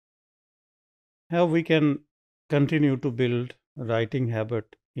how we can continue to build writing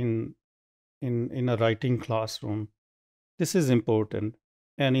habit in a writing classroom. This is important,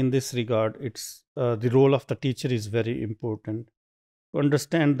 and in this regard, it's the role of the teacher is very important to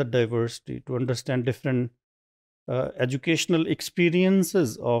understand the diversity, to understand different educational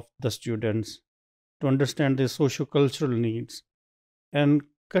experiences of the students, to understand their socio-cultural needs, and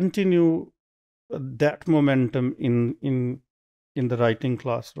continue that momentum in the writing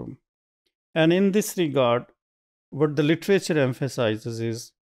classroom. And in this regard, what the literature emphasizes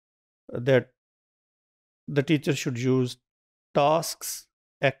is that the teacher should use tasks,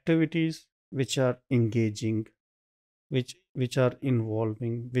 activities which are engaging, which are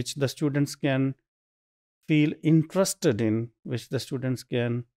involving, which the students can feel interested in, which the students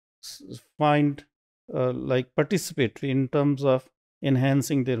can find like participatory in terms of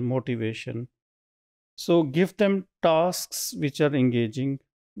enhancing their motivation. So give them tasks which are engaging,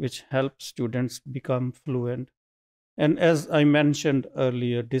 which help students become fluent. And as I mentioned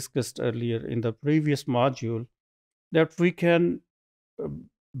earlier, discussed earlier in the previous module, that we can uh,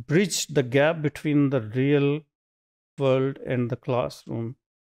 bridge the gap between the real world and the classroom.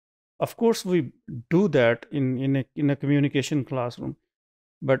 Of course, we do that in a communication classroom,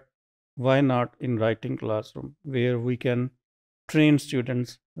 but why not in writing classroom, where we can train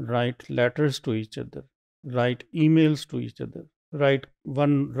students write letters to each other, write emails to each other, write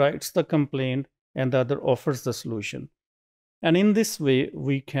one writes the complaint and the other offers the solution. And in this way,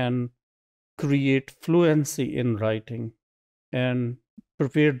 we can create fluency in writing and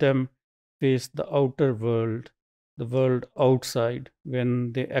prepare them face the outer world, the world outside,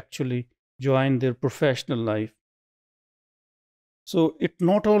 when they actually join their professional life. So it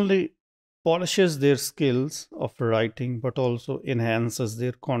not only polishes their skills of writing, but also enhances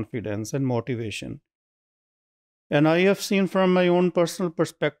their confidence and motivation. And I have seen from my own personal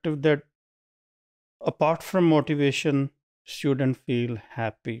perspective that apart from motivation, students feel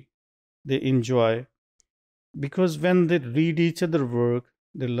happy, they enjoy, because when they read each other work,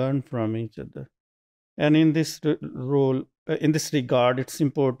 they learn from each other. And in this role, in this regard, it's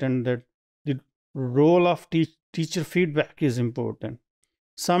important that the role of teacher feedback is important.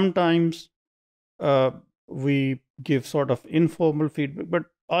 Sometimes uh, we give sort of informal feedback, but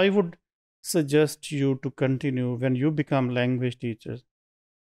I would suggest you to continue when you become language teachers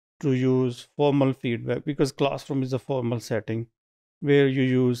to use formal feedback, because classroom is a formal setting where you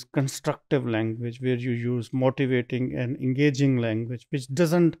use constructive language, where you use motivating and engaging language, which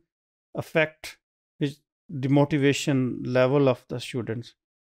doesn't affect which the motivation level of the students,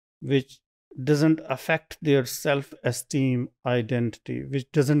 which doesn't affect their self-esteem identity,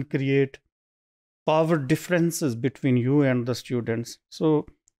 which doesn't create power differences between you and the students. So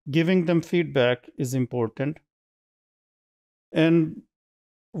giving them feedback is important. And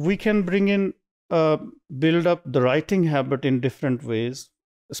we can bring in build up the writing habit in different ways,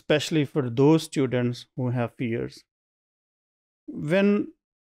 especially for those students who have fears. When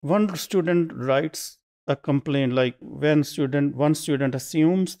one student writes a complaint, like when student one student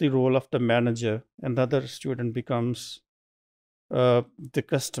assumes the role of the manager and the other student becomes the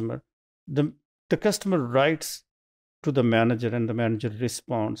customer, the the customer writes to the manager and the manager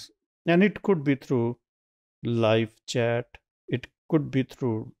responds, and it could be through live chat, it could be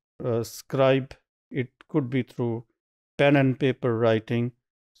through scribe, it could be through pen and paper writing.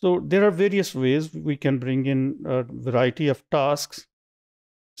 So there are various ways we can bring in a variety of tasks.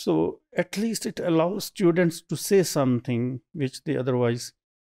 So at least it allows students to say something which they otherwise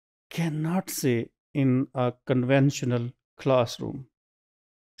cannot say in a conventional classroom.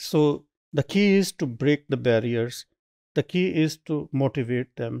 So the key is to break the barriers. The key is to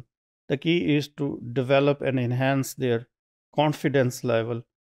motivate them. The key is to develop and enhance their confidence level.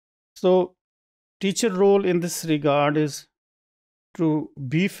 So teacher role in this regard is to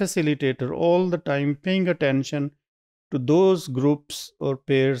be facilitator all the time, paying attention to those groups or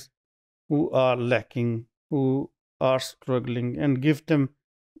pairs who are lacking, who are struggling, and give them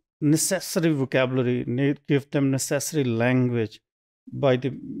necessary vocabulary, give them necessary language by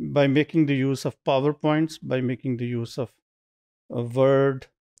making the use of PowerPoints, by making the use of a Word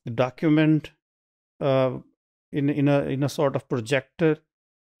document uh, in a sort of projector,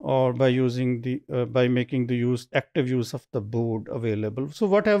 or by using the by making the use active use of the board available. So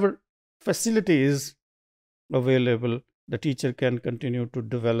whatever facility is available, the teacher can continue to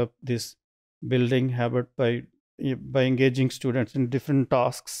develop this building habit by engaging students in different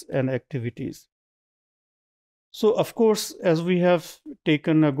tasks and activities. So of course, as we have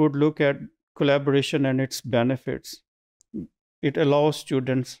taken a good look at collaboration and its benefits, it allows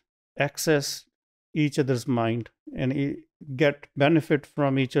students access each other's mind and get benefit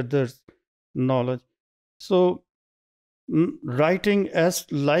from each other's knowledge. So writing as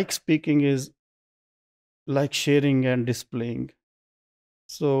like speaking is like sharing and displaying.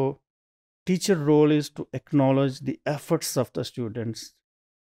 So teacher role is to acknowledge the efforts of the students,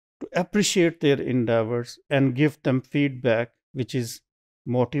 to appreciate their endeavors and give them feedback which is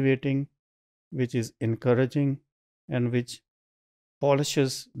motivating, which is encouraging, and which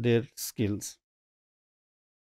polishes their skills.